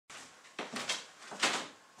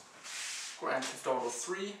Grand Theft Auto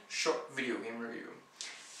 3 short video game review.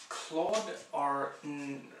 Claude, our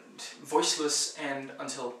voiceless and,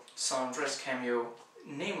 until San Andreas cameo,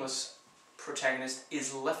 nameless protagonist,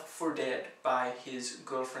 is left for dead by his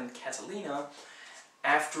girlfriend Catalina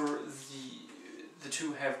after the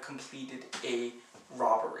two have completed a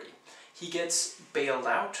robbery. He gets bailed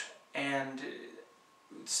out and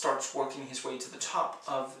starts working his way to the top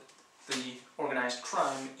of the organized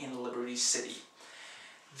crime in Liberty City.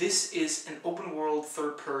 This is an open-world,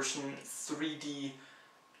 third-person, 3D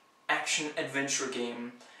action-adventure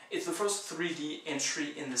game. It's the first 3D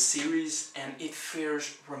entry in the series, and it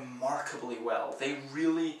fares remarkably well. They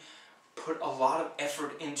really put a lot of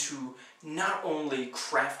effort into not only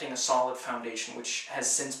crafting a solid foundation, which has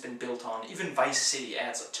since been built on, even Vice City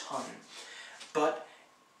adds a ton, but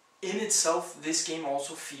in itself, this game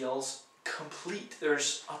also feels complete.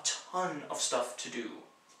 There's a ton of stuff to do.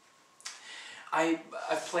 I've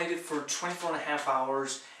played it for 24.5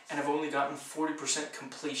 hours, and I've only gotten 40%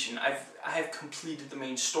 completion. I have completed the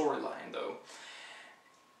main storyline, though.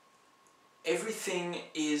 Everything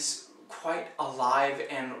is quite alive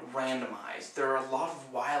and randomized. There are a lot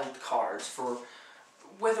of wild cards for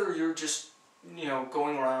whether you're just,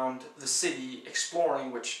 going around the city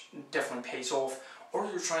exploring, which definitely pays off, or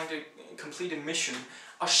you're trying to complete a mission.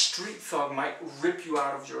 A street thug might rip you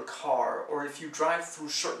out of your car, or if you drive through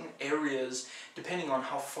certain areas, depending on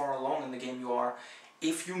how far along in the game you are,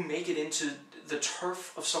 if you make it into the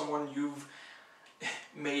turf of someone you've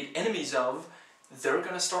made enemies of, they're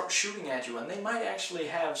going to start shooting at you, and they might actually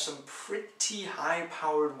have some pretty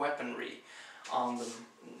high-powered weaponry on them.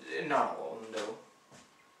 Not all of them,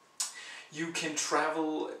 though. You can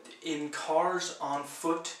travel in cars, on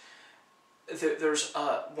foot. There's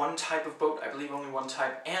one type of boat, I believe only one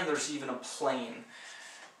type, and there's even a plane.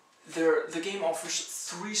 The game offers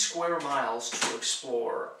 3 square miles to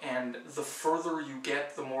explore, and the further you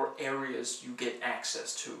get, the more areas you get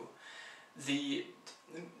access to. The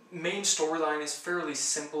main storyline is fairly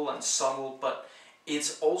simple and subtle, but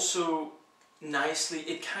it's also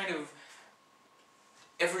it kind of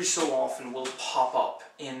every so often will pop up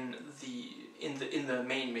in the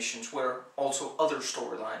main missions, where also other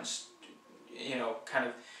storylines kind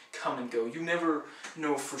of come and go. You never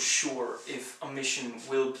know for sure if a mission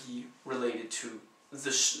will be related to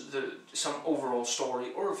some overall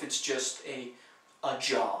story, or if it's just a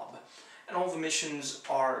job. And all the missions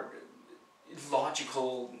are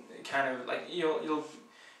logical, kind of like you'll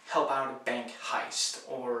help out a bank heist,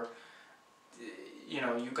 or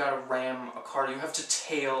you gotta ram a car. You have to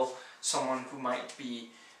tail someone who might be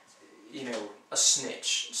a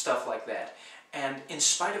snitch, stuff like that. And in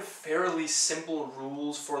spite of fairly simple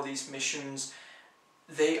rules for these missions,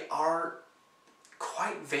 they are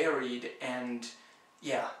quite varied, and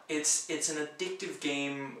yeah, it's an addictive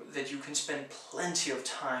game that you can spend plenty of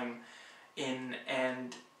time in,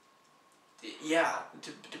 and yeah,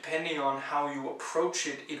 depending on how you approach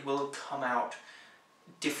it, it will come out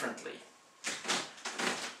differently.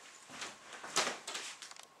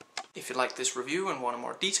 If you like this review and want a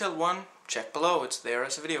more detailed one, check below, it's there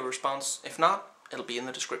as a video response. If not, it'll be in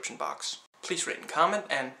the description box. Please rate and comment,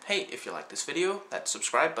 and hey, if you like this video, that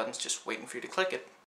subscribe button's just waiting for you to click it.